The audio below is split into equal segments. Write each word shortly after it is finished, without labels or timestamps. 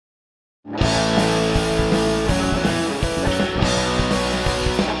Guess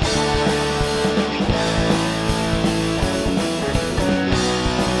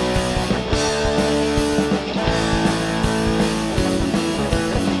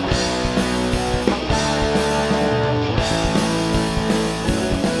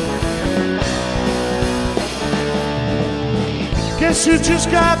you just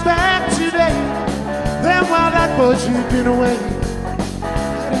got back today. Then while that boy's been away,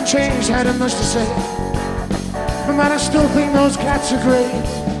 hadn't changed, hadn't much to say. But man, I still think those cats are great.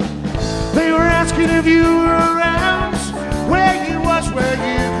 They were asking if you were around, where you was, where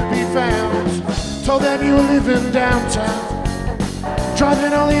you could be found. Told them you were living downtown,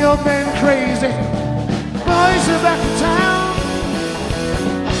 driving all the old men crazy. Boys are back in town.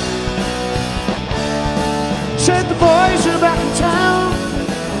 Said the boys are back in town.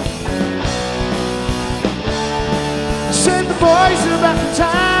 Said the boys are back in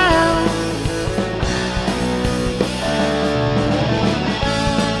town.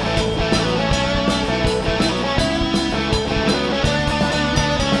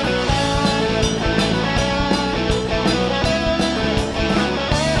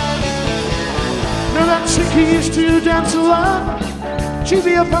 Now that chick who used to dance a lot, she'd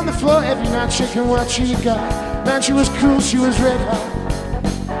be up on the floor every night checking what she got. Man, she was cool, she was red hot.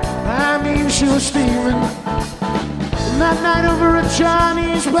 I mean, she was steaming. And that night over at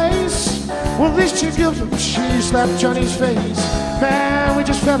Johnny's place, well, this chick up, she slapped Johnny's face. Man, we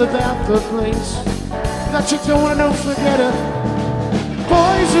just fell about the place. That chick don't wanna know, forget her.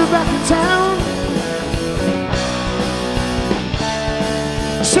 Boys are back in town.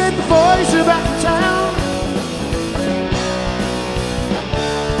 I said the boys are back in town.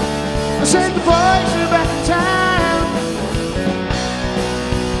 I said the boys are back in town.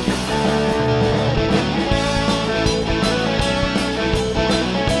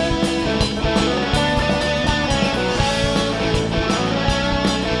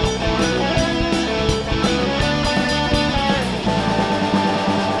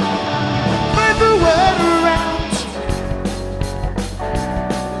 Spread the word around.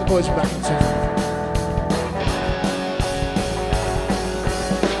 The boys are back in town.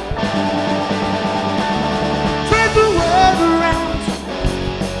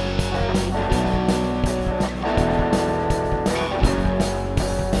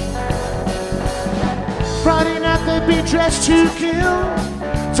 Friday night they'd be dressed to kill,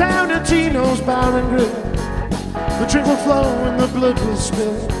 down to Tino's Bar and Grill. The drink will flow and the blood will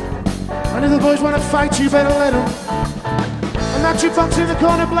spill. And if the boys want to fight, you better let them. And that jukebox in the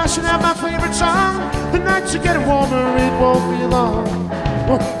corner blasting out my favourite song. The nights are getting warmer, it won't be long.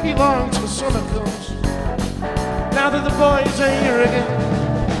 Won't be long till summer comes. Now that the boys are here again,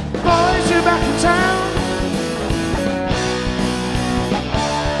 boys are back in town.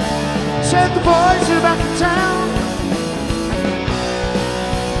 Said the boys are back in town.